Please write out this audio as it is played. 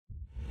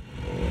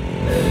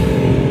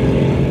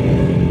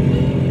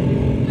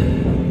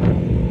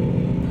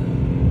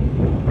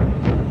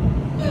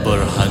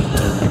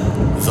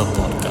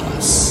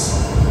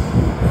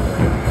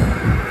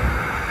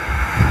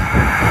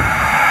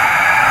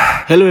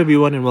Hello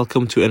everyone and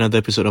welcome to another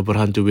episode of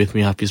Berhantu with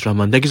me, Hafiz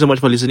Rahman. Thank you so much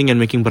for listening and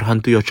making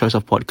Berhantu your choice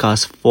of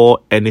podcast for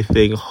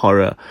anything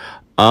horror.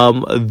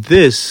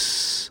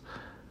 This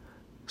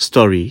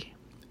story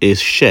is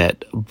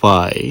shared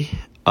by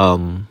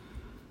by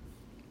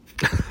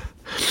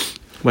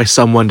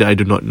someone that I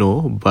do not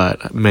know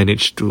but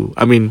managed to.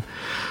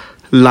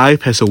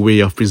 Life has a way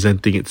of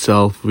presenting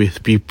itself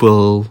with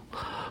people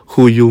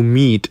who you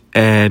meet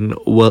and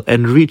will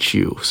enrich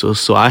you.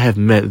 So I have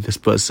met this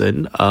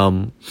person.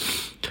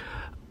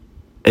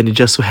 And it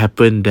just so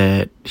happened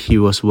that he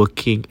was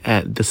working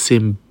at the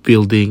same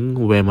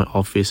building where my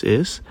office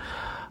is.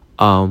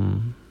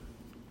 And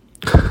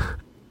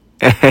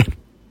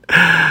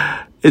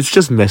it's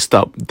just messed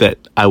up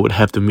that I would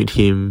have to meet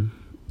him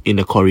in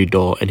a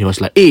corridor and he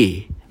was like,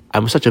 "Hey,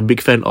 I'm such a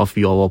big fan of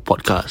your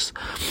podcast.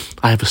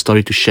 I have a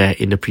story to share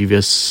in the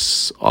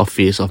previous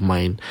office of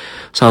mine."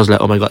 So I was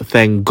like, oh my god,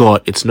 thank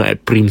god it's not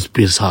at Prim's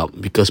Biz Hub,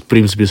 because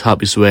Prim's Biz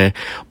Hub is where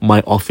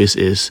my office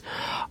is.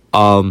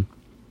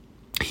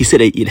 He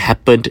said that it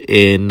happened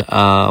in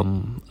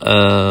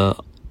a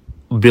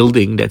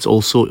building that's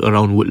also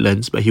around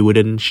Woodlands, but he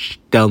wouldn't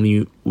tell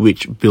me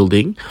which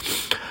building.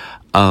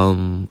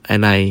 And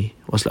I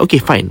was like, okay,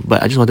 fine,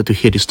 but I just wanted to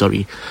hear this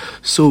story.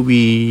 So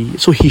he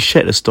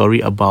shared a story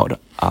about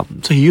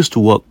so he used to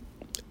work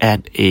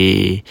at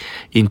a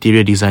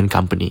interior design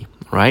company,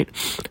 right?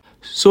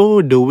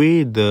 So the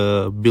way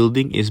the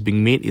building is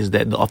being made is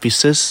that the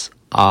offices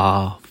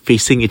are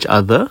facing each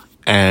other,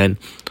 and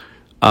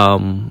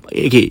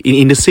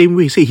in the same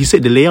way, he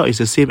said the layout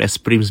is the same as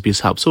Prim's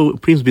Biz Hub. So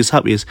Prim's Biz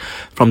Hub is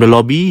from the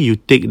lobby, you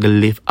take the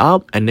lift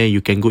up and then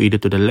you can go either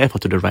to the left or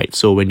to the right.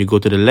 So when you go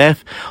to the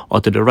left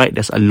or to the right,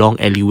 there's a long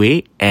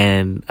alleyway,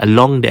 and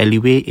along the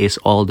alleyway is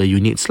all the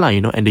units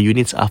and the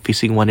units are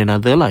facing one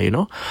another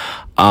So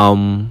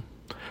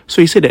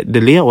he said that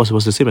the layout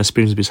was the same as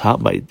Prim's Biz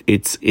Hub, but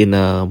it's in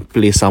a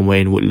place somewhere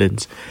in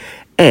Woodlands.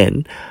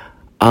 And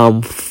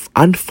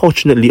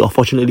unfortunately or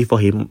fortunately for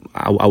him,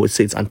 I would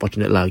say it's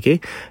unfortunate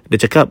okay. Dia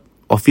cakap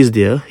office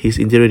dia, his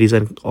interior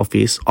design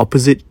office,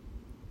 opposite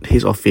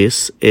his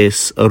office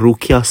is a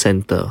Ruqyah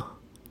center.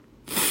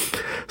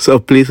 So a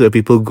place where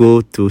people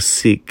go to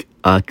seek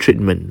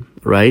treatment,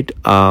 right?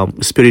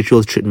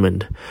 Spiritual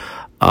treatment.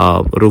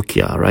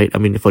 Ruqyah, right?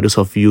 For those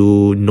of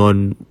you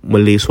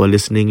non-Malays who are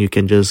listening, you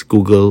can just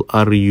Google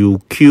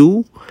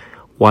Ruqyah,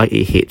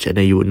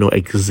 and then you would know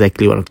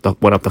exactly what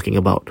I'm talking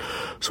about.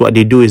 So what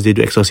they do is they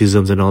do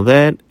exorcisms and all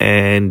that,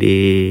 and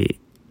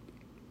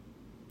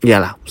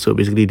so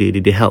basically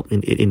they help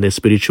in the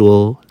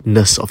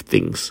spiritualness of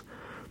things.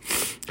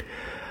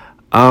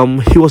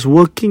 He was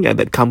working at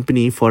that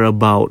company for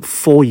about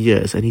 4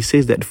 years, and he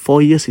says that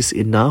 4 years is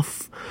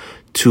enough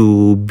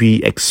to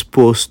be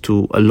exposed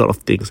to a lot of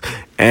things.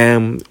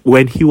 And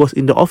when he was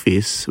in the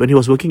office, when he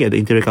was working at the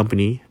interior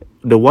company,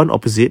 the one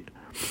opposite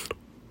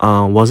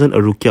wasn't a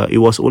Ruqyah. It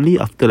was only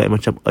after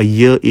a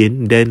year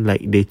in, then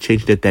they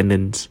changed the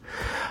tenants.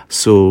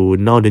 So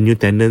now the new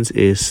tenants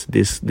is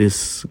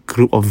this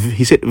group of,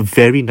 he said,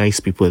 very nice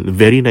people who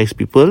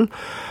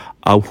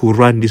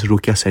run this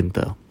Ruqyah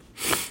center.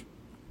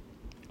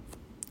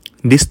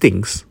 These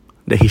things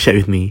that he shared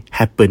with me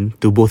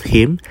happened to both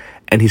him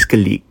and his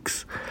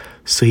colleagues.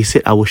 So he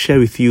said, I will share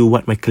with you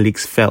what my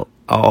colleagues felt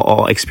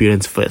or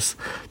experienced first.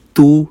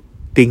 2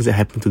 things that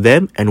happened to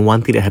them and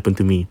 1 thing that happened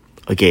to me.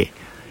 Okay.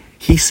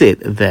 He said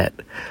that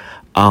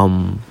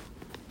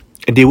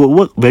they would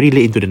work very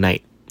late into the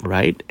night,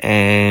 right?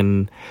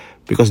 And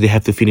because they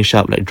have to finish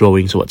up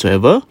drawings or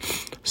whatsoever.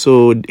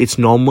 So it's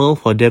normal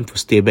for them to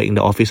stay back in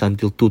the office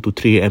until 2 to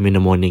 3 a.m. in the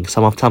morning.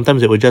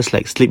 Sometimes they would just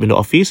sleep in the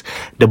office.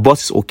 The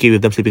boss is okay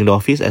with them sleeping in the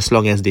office as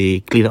long as they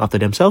clean up after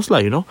themselves,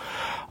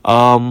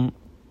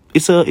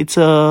 It's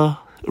a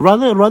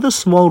rather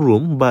small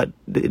room, but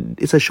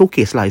it's a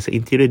showcase It's an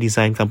interior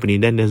design company.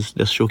 Then there's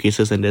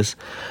showcases, and there's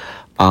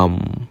a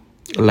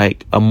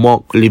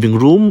mock living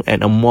room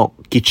and a mock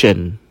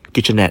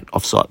kitchenette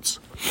of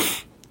sorts.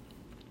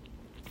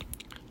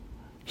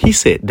 He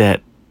said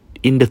that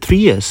in the 3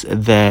 years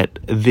that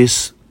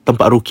this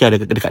tempat Ruqyah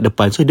dekat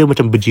depan, so dia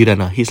macam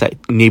berjiran he's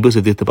neighbours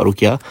with this tempat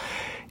Ruqyah,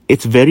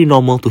 it's very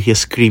normal to hear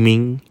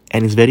screaming,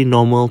 and it's very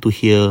normal to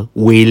hear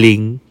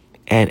wailing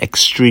and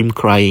extreme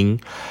crying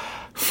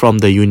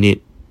from the unit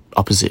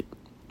opposite.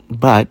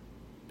 But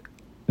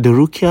the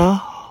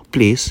Ruqyah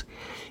place,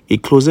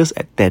 it closes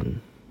at 10.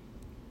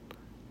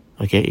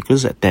 Okay, it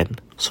closes at 10.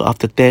 So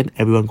after 10,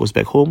 everyone goes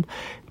back home.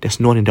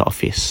 There's no one in the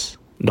office.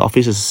 The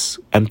office is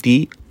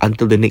empty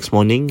until the next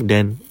morning.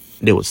 Then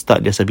they would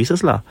start their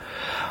services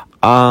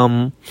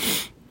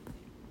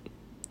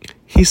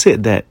He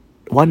said that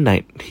one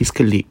night his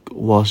colleague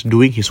was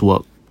doing his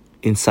work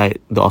inside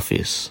the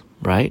office,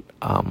 right?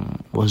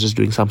 Was just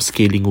doing some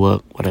scaling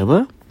work,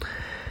 whatever.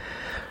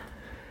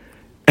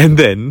 And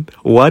then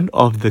one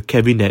of the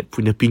cabinet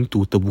punya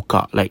pintu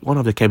terbuka, one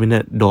of the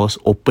cabinet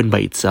doors opened by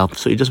itself.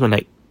 So it just went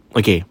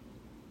okay,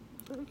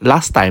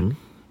 last time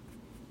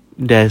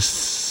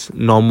there's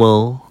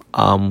normal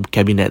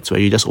cabinets where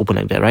you just open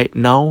like that, right?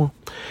 Now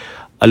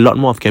a lot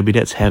more of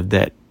cabinets have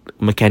that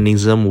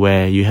mechanism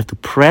where you have to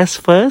press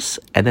first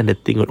and then the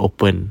thing will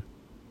open,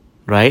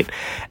 right?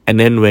 And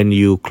then when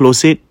you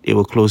close it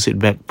will close it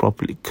back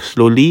properly,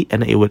 slowly,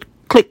 and then it would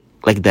click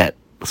like that.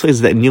 So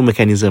it's that new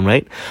mechanism,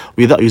 right?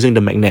 Without using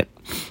the magnet.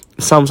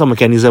 Some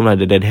mechanism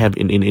that they have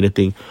in the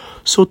thing.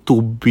 So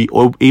to be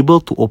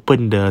able to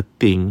open the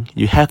thing,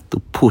 you have to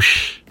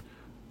push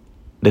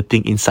the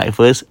thing inside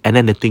first, and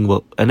then the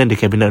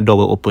cabinet door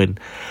will open.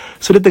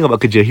 So the thing about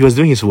kerja, he was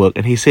doing his work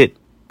and he said,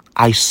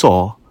 I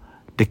saw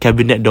the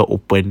cabinet door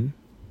open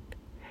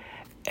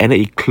and then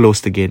it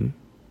closed again,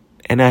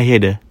 and I hear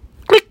the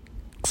click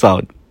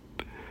sound.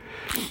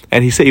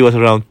 And he said it was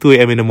around 2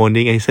 a.m. in the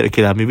morning, and he said,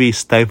 okay lah, maybe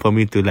it's time for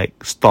me to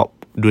like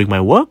stop doing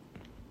my work.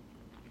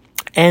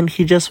 And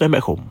he just went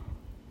back home.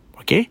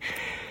 Okay?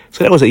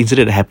 So that was an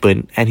incident that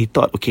happened, and he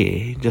thought,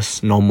 okay,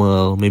 just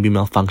normal, maybe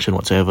malfunction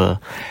whatsoever.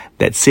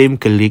 That same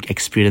colleague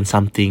experienced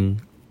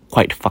something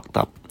quite fucked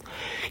up.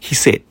 He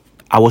said,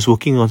 I was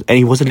working on, and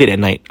it wasn't late at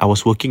night. I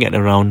was working at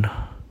around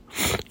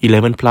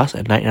 11 plus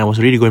at night, and I was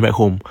already going back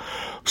home.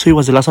 So he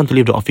was the last one to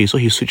leave the office. So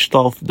he switched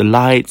off the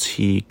lights,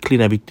 he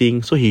cleaned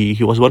everything. So he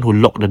was the one who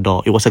locked the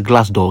door. It was a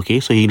glass door, okay?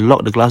 So he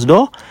locked the glass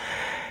door,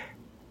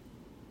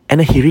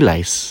 and then he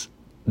realized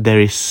there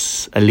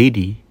is a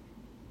lady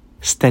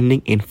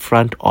standing in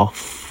front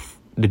of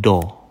the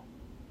door.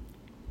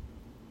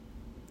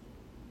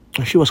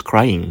 She was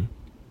crying.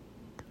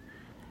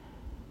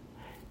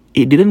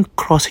 It didn't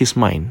cross his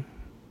mind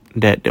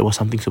that there was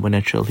something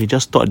supernatural. He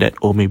just thought that,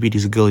 oh, maybe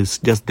this girl is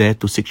just there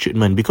to seek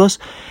treatment, because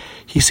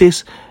he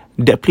says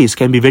that place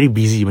can be very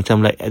busy.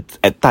 Macam like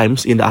at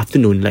times in the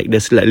afternoon, like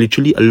there's like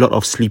literally a lot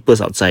of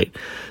sleepers outside.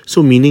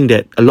 So meaning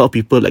that a lot of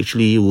people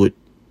actually would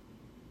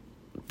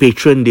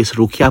patron this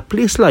Ruqyah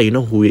place lah,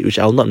 which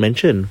I'll not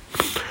mention.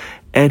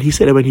 And he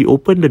said that when he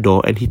opened the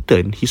door and he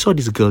turned, he saw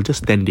this girl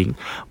just standing,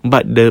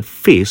 but the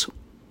face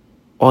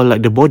or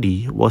like the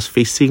body was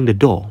facing the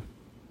door.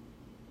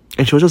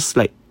 And she was just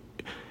like,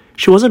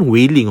 she wasn't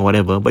wailing or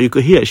whatever, but you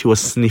could hear that she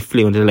was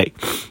sniffling and like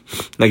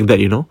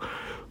that,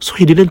 So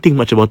he didn't think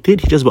much about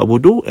it. He just buat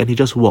bodoh and he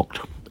just walked.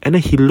 And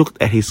then he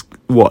looked at his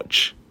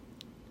watch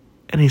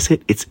and he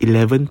said, it's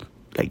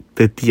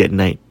 11:30 at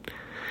night.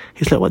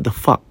 He's like, what the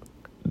fuck?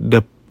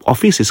 The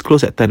office is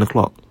closed at 10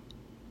 o'clock.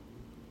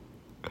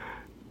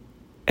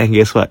 And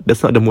guess what?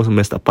 That's not the most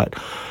messed up part.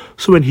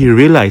 So when he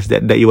realized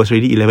that it was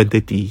already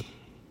 11:30,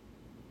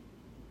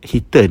 he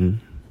turned.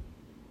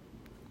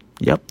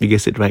 Yup, you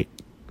guessed it right.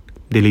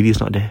 The lady is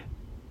not there.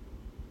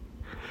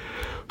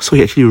 So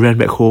he actually ran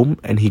back home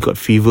and he got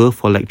fever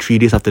for like 3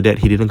 days after that.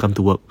 He didn't come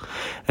to work.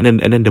 And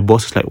then the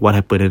boss is like, what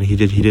happened? And he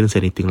didn't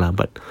say anything lah.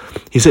 But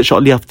he said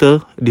shortly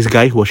after, this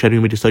guy who was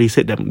sharing with me the story, he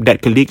said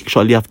that colleague,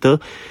 shortly after,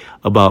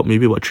 about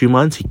 3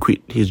 months, he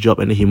quit his job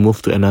and then he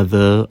moved to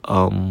another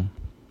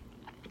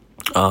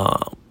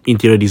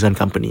interior design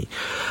company,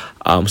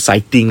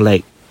 citing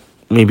like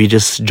maybe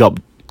just job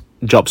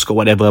scope,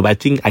 whatever.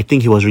 But I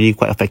think he was really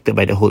quite affected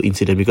by the whole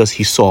incident because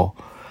he saw,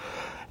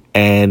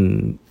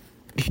 and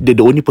the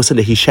only person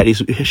that he shared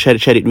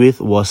it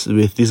with was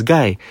with this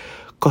guy,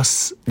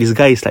 because this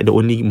guy is like the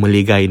only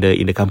Malay guy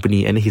in the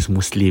company, and he's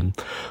Muslim.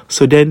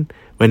 So then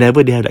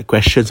whenever they have like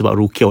questions about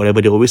Ruqyah or whatever,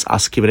 they always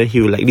ask him, and then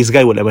he will like, this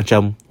guy would like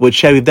would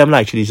share with them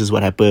like, actually this is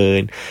what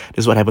happened,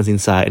 this is what happens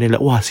inside, and then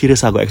like, wow,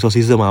 serious, I got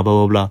exorcism, blah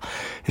blah blah.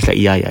 It's like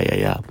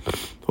yeah.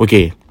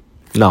 Okay,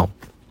 now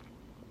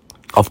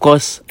of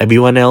course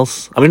everyone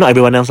else, not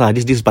everyone else lah,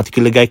 this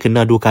particular guy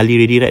kena 2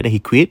 kali already, right? Then he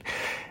quit,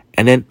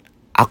 and then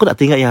aku tak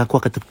teringat yang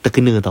aku akan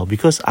terkena tau,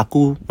 because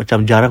aku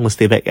macam jarang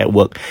stay back at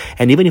work.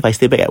 And even if I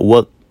stay back at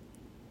work,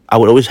 I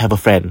would always have a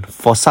friend.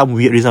 For some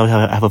weird reason, I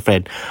would have a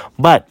friend.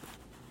 But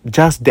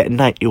just that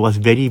night, it was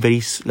very,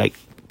 very,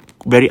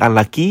 very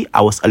unlucky.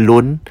 I was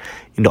alone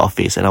in the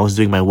office and I was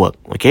doing my work,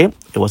 okay?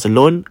 It was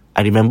alone.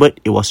 I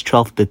remembered it was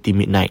 12:30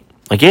 midnight,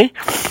 okay?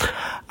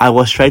 I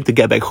was trying to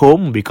get back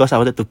home because I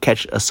wanted to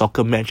catch a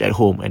soccer match at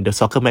home, and the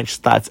soccer match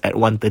starts at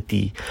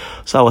 1:30.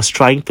 So I was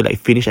trying to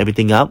like finish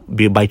everything up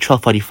by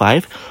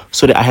 12:45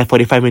 so that I have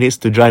 45 minutes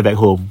to drive back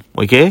home,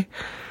 okay?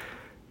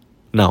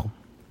 Now,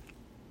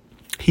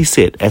 he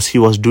said as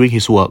he was doing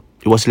his work,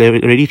 it was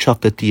already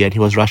 12:30 and he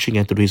was rushing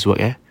to do his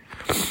work,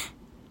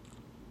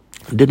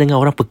 Dia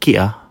dengar orang pekik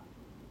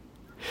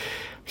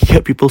He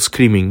heard people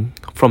screaming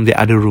from the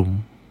other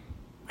room.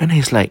 And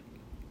he's like,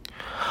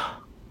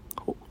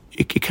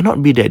 it cannot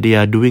be that they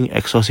are doing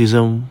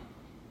exorcism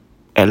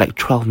at like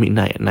 12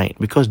 midnight at night,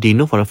 because they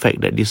know for a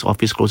fact that this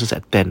office closes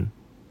at 10.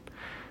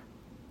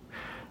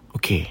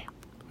 Okay,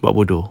 buat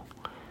bodoh.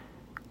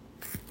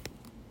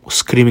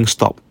 Screaming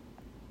stopped,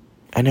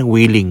 and then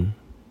wailing.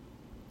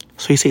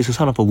 So he said it's the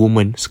sound of a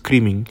woman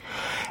screaming,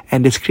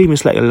 and the scream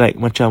is like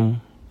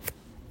macam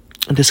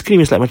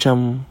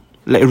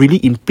really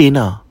in pain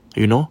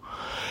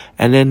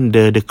and then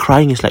the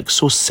crying is like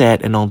so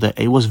sad and all that.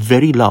 It was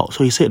very loud.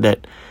 So he said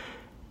that,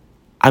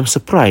 I'm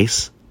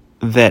surprised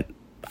that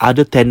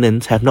other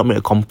tenants have not made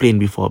a complaint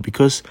before,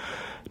 because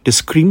the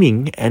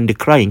screaming and the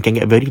crying can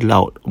get very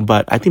loud.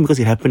 But I think because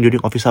it happened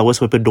during office hours,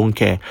 people don't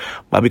care.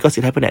 But because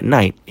it happened at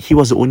night, he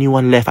was the only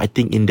one left, I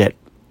think, in that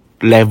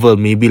level,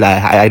 maybe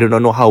like I don't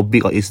know how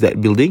big is that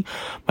building,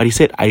 but he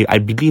said I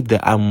believe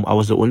that I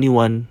was the only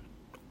one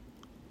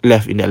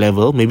left in that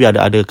level. Maybe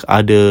ada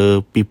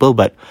other people,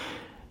 but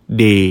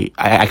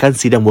I can't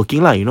see them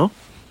working lah,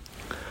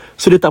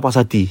 So dia tak puas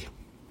hati.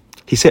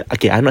 He said,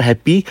 okay, I'm not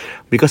happy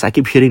because I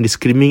keep hearing the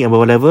screaming and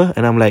whatever.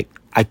 And I'm like,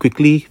 I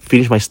quickly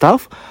finished my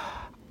stuff.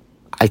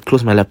 I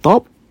closed my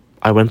laptop.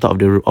 I went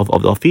out of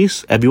the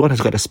office. Everyone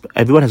has got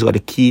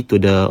the key to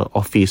the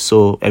office.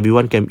 So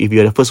everyone can, if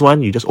you're the first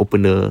one, you just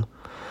open the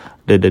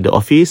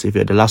office. If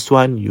you're the last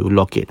one, you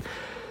lock it.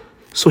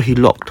 So he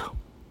locked.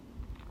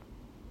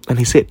 And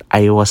he said,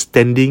 I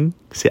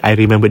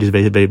remember this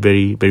very, very,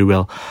 very, very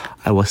well.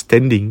 I was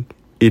standing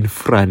in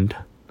front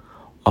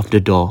of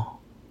the door,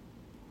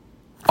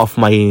 of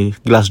my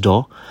glass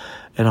door,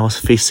 and I was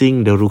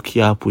facing the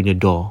Ruqyah punya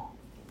door.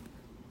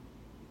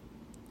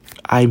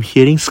 I'm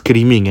hearing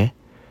screaming,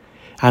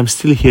 I'm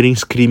still hearing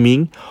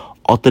screaming,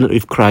 alternate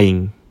with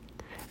crying.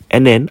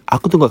 And then,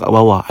 aku tengok kat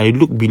bawah, I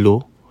look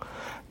below,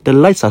 the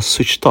lights are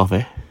switched off,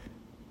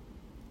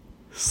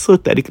 So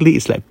technically,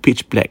 it's like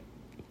pitch black.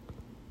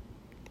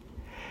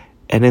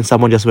 And then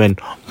someone just went,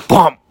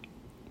 BOM!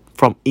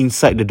 From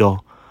inside the door.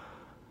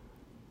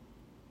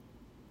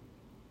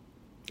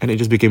 And it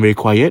just became very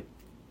quiet.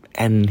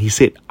 And he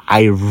said,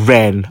 I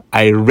ran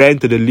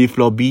to the lift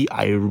lobby.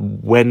 I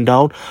went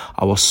down.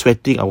 I was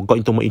sweating. I got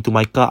into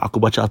my car. Aku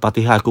baca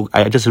Al-Fatihah.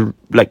 I just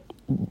like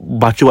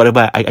baca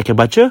whatever I can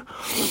baca.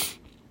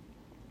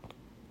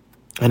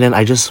 And then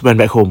I just went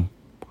back home.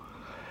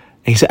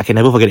 And he said, I can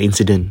never forget the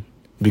incident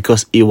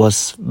because it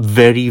was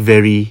very,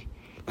 very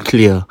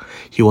clear.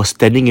 He was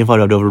standing in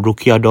front of the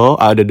Ruqyah door,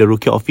 the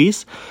Ruqyah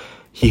office.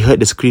 He heard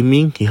the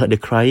screaming, he heard the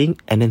crying,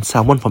 and then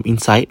someone from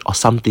inside or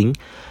something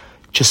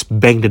just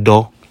banged the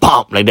door,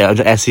 BOM! Like that,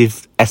 as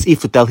if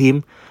to tell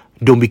him,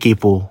 don't be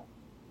kepo.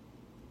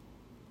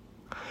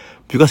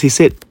 Because he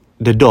said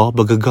the door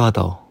bergegar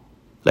tau.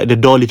 Like the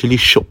door literally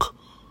shook.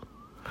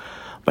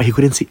 But he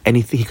couldn't see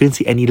anything, he couldn't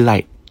see any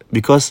light.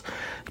 Because,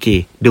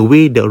 okay, the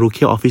way the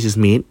Ruqyah office is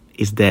made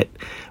is that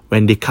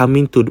when they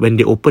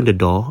open the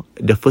door,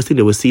 the first thing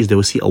they will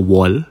see a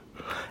wall,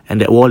 and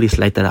that wall is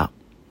lighted up.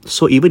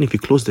 So even if you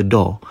close the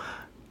door,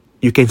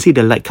 you can see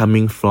the light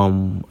coming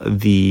from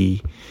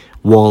the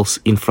walls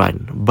in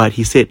front. But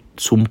he said,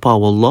 sumpah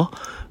wallah,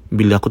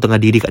 bila aku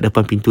tengah diri kat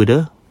depan pintu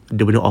dia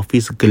punya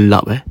office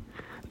gelap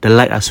the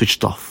light are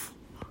switched off.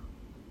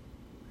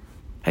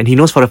 And he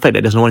knows for a fact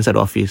that there's no one inside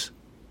the office.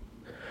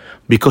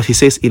 Because he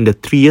says in the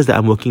 3 years that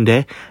I'm working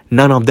there,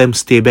 none of them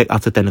stay back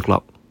after 10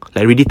 o'clock.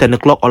 Like really 10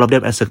 o'clock, all of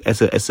them as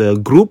a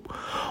group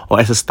or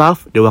as a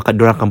staff,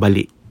 dorang akan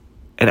balik.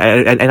 And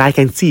I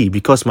can see,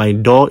 because my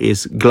door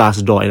is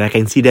glass door, and I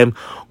can see them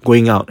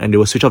going out, and they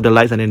will switch off the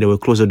lights, and then they will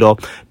close the door.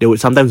 They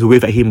would sometimes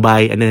wave at him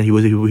bye, and then he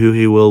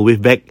will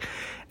wave back,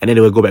 and then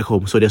they will go back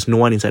home. So there's no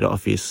one inside the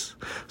office.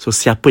 So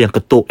siapa yang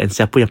ketuk and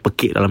siapa yang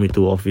pekik dalam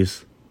itu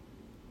office?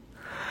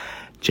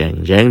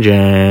 Jeng.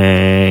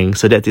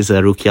 So that is a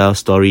Ruqyah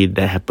story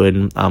that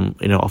happened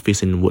in an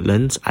office in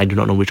Woodlands. I do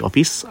not know which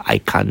office. I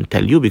can't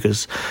tell you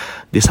because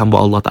this hamba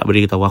Allah tak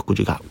beri tahu aku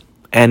juga.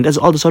 And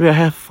that's all the story I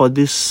have for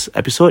this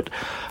episode.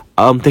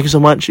 Thank you so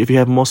much. If you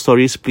have more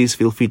stories, please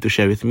feel free to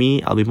share with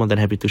me. I'll be more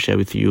than happy to share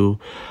with you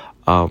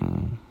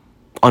on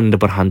the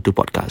Berhantu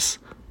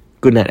podcast.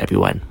 Good night,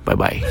 everyone.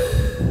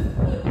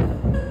 Bye-bye.